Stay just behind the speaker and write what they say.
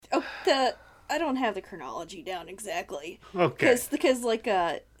I don't have the chronology down exactly. Okay. Because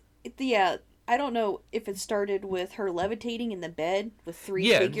I don't know if it started with her levitating in the bed with three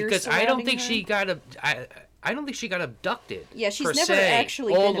figures. Yeah, because I don't think she got I don't think she got abducted. Yeah, she's per never se,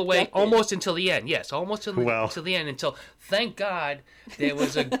 actually all been the way, abducted. almost until the end. Yes, almost until the end. Until, thank God, there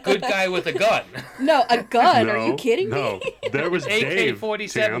was a good guy with a gun. No, a gun? No, Are you kidding no. me? There was Dave,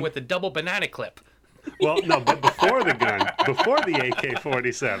 AK-47 Tim. with a double banana clip. Well, no, but before the gun, before the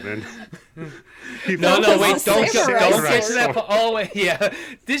AK-47. No, wait, was don't a get samurai to that part. Oh, wait, yeah.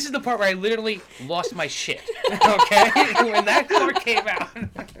 This is the part where I literally lost my shit. Okay? When that part came out.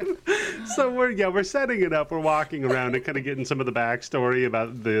 So we're setting it up. We're walking around and kind of getting some of the backstory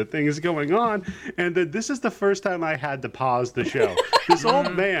about the things going on. And then this is the first time I had to pause the show. This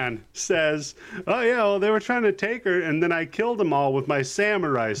old man says, "Oh yeah, well, they were trying to take her, and then I killed them all with my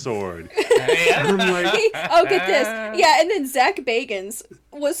samurai sword." I'm like, Oh, get this. Yeah, and then Zach Bagans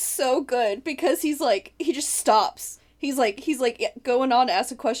was so good because he just stops. He's like going on to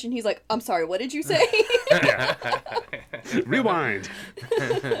ask a question. He's like, "I'm sorry, what did you say?" rewind.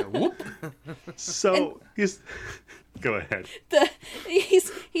 Whoop. So go ahead.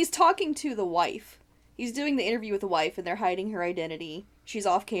 He's talking to the wife. He's doing the interview with the wife, and they're hiding her identity. She's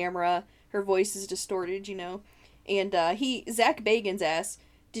off camera. Her voice is distorted, And Zach Bagans asks,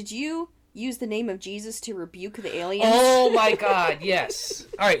 "Did you use the name of Jesus to rebuke the aliens?" Oh my God, yes.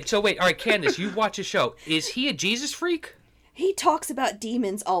 All right, Candace, you watch the show. Is he a Jesus freak? He talks about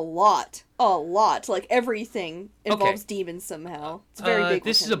demons a lot. Like everything involves demons somehow. It's very big.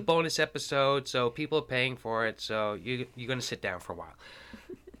 This is a bonus episode, so people are paying for it. So you're going to sit down for a while.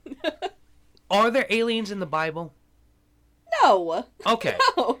 Are there aliens in the Bible? No. Okay.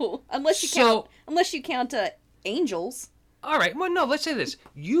 No, unless you count angels. All right. Well, no. Let's say this: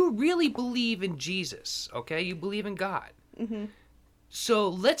 you really believe in Jesus, okay? You believe in God. Mm-hmm. So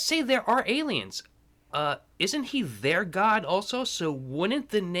let's say there are aliens. Isn't he their God also? So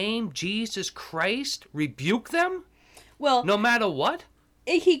wouldn't the name Jesus Christ rebuke them? Well, no matter what?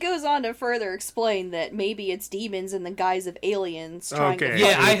 He goes on to further explain that maybe it's demons in the guise of aliens trying to...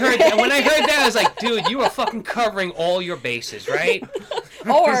 Yeah, I heard that. When I heard that, I was like, dude, you are fucking covering all your bases, right?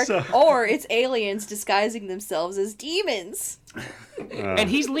 or it's aliens disguising themselves as demons. And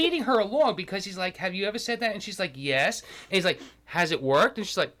he's leading her along because he's like, have you ever said that? And she's like, yes. And he's like, has it worked? And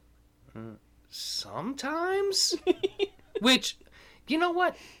she's like, sometimes? Which, you know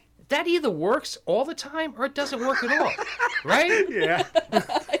what? That either works all the time or it doesn't work at all. Right? Yeah.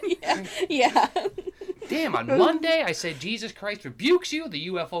 Yeah. Damn, on Monday I said Jesus Christ rebukes you, the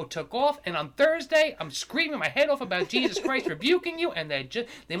UFO took off, and on Thursday I'm screaming my head off about Jesus Christ rebuking you, and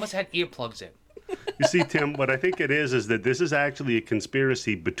they must have had earplugs in. You see, Tim, what I think it is that this is actually a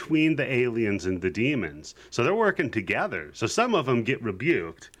conspiracy between the aliens and the demons. So they're working together. So some of them get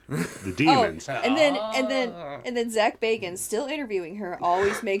rebuked, the demons. And then Zach Bagans, still interviewing her,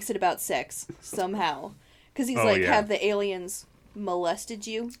 always makes it about sex somehow, because he's have the aliens molested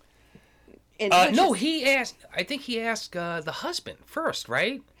you? No, he asked. I think he asked the husband first,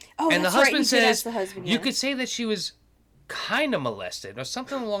 right? Oh, and that's the husband right. says the husband, you could say that she was kind of molested or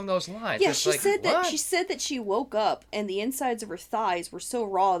something along those lines. Yeah, it's she like, said what? she said that she woke up and the insides of her thighs were so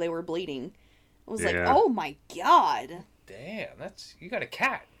raw they were bleeding. I was like, oh my God. Damn, you got a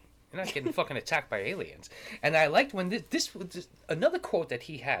cat. You're not getting fucking attacked by aliens. And I liked when this was another quote that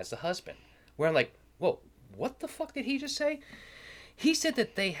he has, the husband, where I'm like, whoa, what the fuck did he just say? He said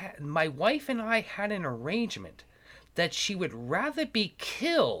that my wife and I had an arrangement that she would rather be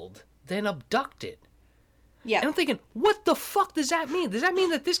killed than abducted. Yeah. And I'm thinking, what the fuck does that mean? Does that mean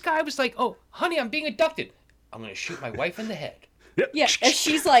that this guy was like, oh, honey, I'm being abducted. I'm going to shoot my wife in the head. Yeah, and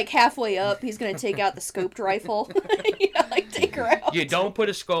she's like halfway up. He's going to take out the scoped rifle. Take her out. You don't put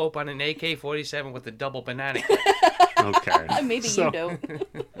a scope on an AK-47 with a double banana. Okay. Maybe you don't.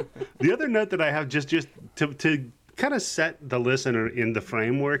 The other note that I have just to kind of set the listener in the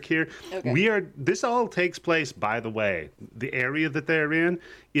framework here. Okay. This all takes place, by the way, the area that they're in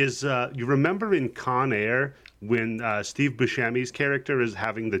is, you remember in Con Air when Steve Buscemi's character is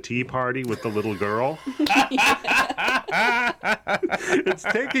having the tea party with the little girl? It's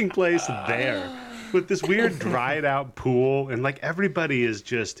taking place there with this weird dried out pool, and like everybody is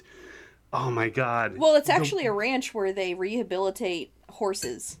just, oh my God. Well, it's actually a ranch where they rehabilitate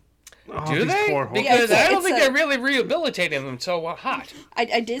horses. Oh, do they? Because I don't think they're really rehabilitating them so hot.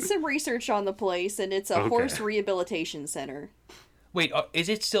 I did some research on the place, and it's a horse rehabilitation center. Wait, is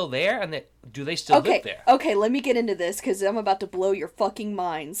it still there? And do they still live there? Okay, let me get into this, because I'm about to blow your fucking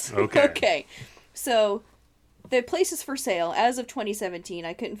minds. Okay. So, the place is for sale. As of 2017,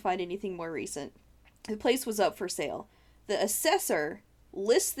 I couldn't find anything more recent. The place was up for sale. The assessor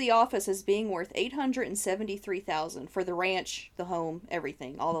lists the office as being worth $873,000 for the ranch, the home,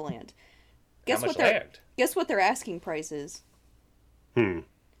 everything, all the land. How much land? Guess what their asking price is?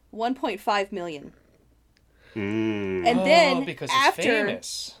 1.5 million. And then because it's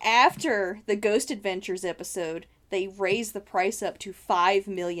famous. after the Ghost Adventures episode, they raised the price up to $5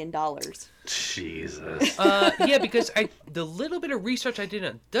 million. Jesus. Yeah, because the little bit of research I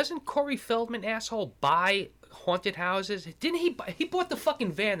did, doesn't Corey Feldman asshole buy haunted houses? Didn't he bought the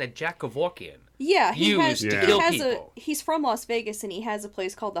fucking van that Jack Kevorkian used to kill people. He's from Las Vegas, and he has a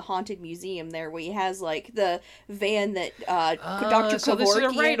place called the Haunted Museum there, where he has like the van that Dr. Kevorkian. So this is a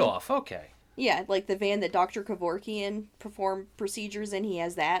write-off. Okay. Yeah, like the van that Dr. Kevorkian performed procedures in. He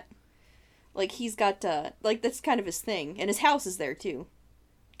has that. Like he's got like that's kind of his thing, and his house is there too,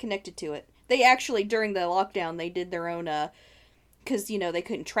 connected to it. They actually during the lockdown they did their own because they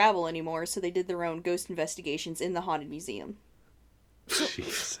couldn't travel anymore, so they did their own ghost investigations in the Haunted Museum.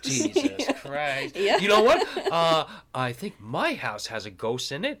 Jesus Yeah. Christ. Yeah. You know what? I think my house has a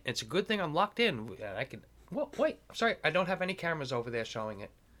ghost in it. It's a good thing I'm locked in. And I can. Well, wait. I'm sorry. I don't have any cameras over there showing it.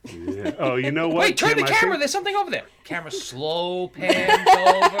 Yeah. Oh, you know what? Wait, turn Tim, the camera. There's something over there. Camera slow pans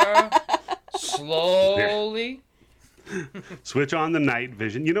over. Slowly. Switch on the night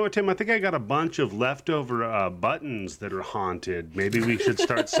vision. You know what, Tim? I think I got a bunch of leftover buttons that are haunted. Maybe we should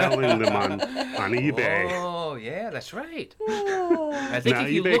start selling them on eBay. Oh, yeah, that's right. I think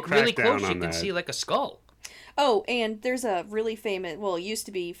if you eBay look really cracked down close, you on can that. see like a skull. Oh, and there's a really famous, well, it used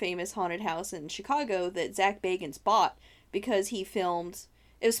to be famous haunted house in Chicago that Zach Bagans bought because he filmed.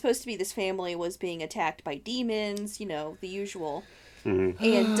 It was supposed to be this family was being attacked by demons, the usual. Mm-hmm.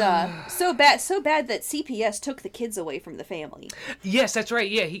 And so bad that CPS took the kids away from the family. Yes, that's right.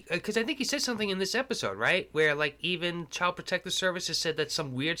 Yeah, because I think he said something in this episode, right, where like even Child Protective Services said that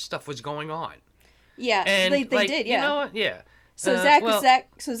some weird stuff was going on. Yeah, and they did. Yeah, you know what? Yeah. So Zach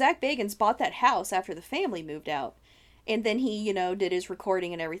Bagans bought that house after the family moved out, and then he did his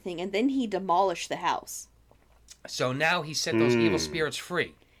recording and everything, and then he demolished the house. So now he set those evil spirits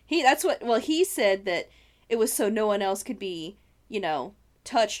free. He said that it was so no one else could be,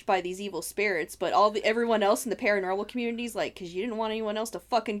 touched by these evil spirits, but everyone else in the paranormal community is like, because you didn't want anyone else to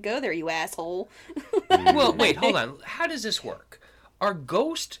fucking go there, you asshole. Well, wait, hold on. How does this work? Are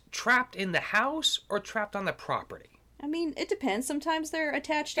ghosts trapped in the house or trapped on the property? I mean, it depends. Sometimes they're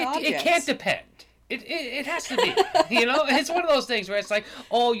attached to objects. It can't depend. It has to be. It's one of those things where it's like,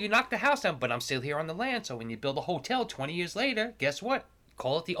 oh, you knocked the house down, but I'm still here on the land. So when you build a hotel 20 years later, guess what?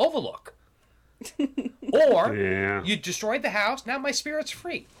 Call it the Overlook. Or you destroyed the house. Now my spirit's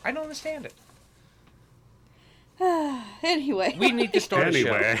free. I don't understand it. Anyway. We need to start a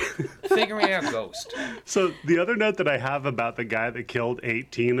show. Figuring out ghost. So the other note that I have about the guy that killed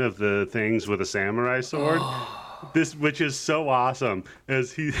 18 of the things with a samurai sword, which is so awesome,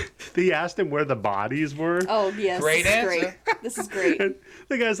 is he asked him where the bodies were. Oh, yes. Great answer. This is great. And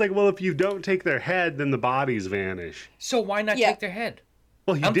the guy's like, well, if you don't take their head, then the bodies vanish. So why not take their head?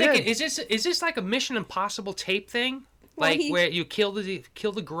 Well, he I'm did. thinking, is this like a Mission Impossible tape thing? Like where you kill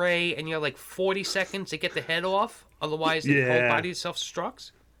the gray and you're like 40 seconds to get the head off, otherwise the whole body self-destructs?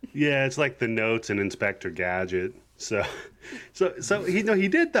 Yeah, it's like the notes in Inspector Gadget. So he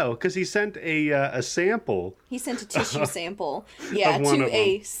did though, because he sent a sample. He sent a tissue sample, to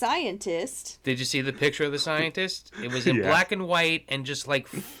a scientist. Did you see the picture of the scientist? It was in black and white and just like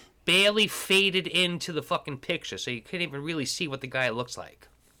barely faded into the fucking picture, so you couldn't even really see what the guy looks like.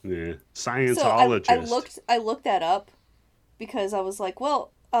 Yeah, scientologist. So I looked that up because I was like,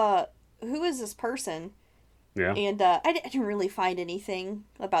 well, who is this person? Yeah. And I didn't really find anything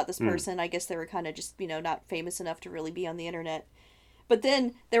about this person. I guess they were kind of just, not famous enough to really be on the internet. But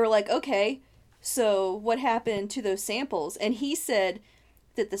then they were like, okay, so what happened to those samples? And he said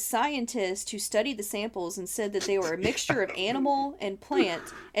that the scientist who studied the samples and said that they were a mixture of animal and plant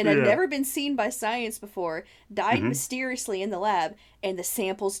and had never been seen by science before died mysteriously in the lab, and the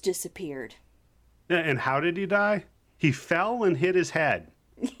samples disappeared. And how did he die? He fell and hit his head.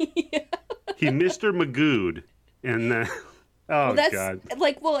 He Mr. Magooed. And God.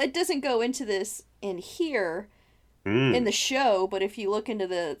 It doesn't go into this in here in the show, but if you look into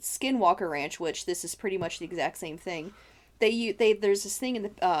the Skinwalker Ranch, which this is pretty much the exact same thing, there's this thing in the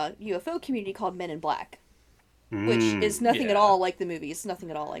UFO community called Men in Black, which is nothing at all like the movie. It's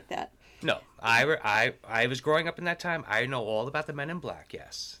nothing at all like that. No, I was growing up in that time. I know all about the Men in Black,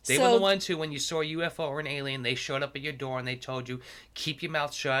 yes. They were the ones who, when you saw a UFO or an alien, they showed up at your door and they told you, keep your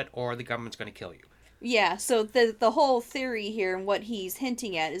mouth shut or the government's going to kill you. Yeah, so the whole theory here and what he's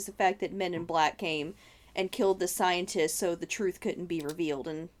hinting at is the fact that Men in Black came and killed the scientist so the truth couldn't be revealed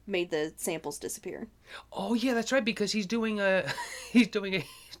and made the samples disappear. Oh yeah, that's right, because he's doing a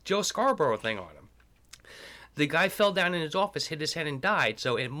Joe Scarborough thing on him. The guy fell down in his office, hit his head, and died.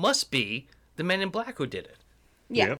 So it must be the Men in Black who did it. Yeah. Yep.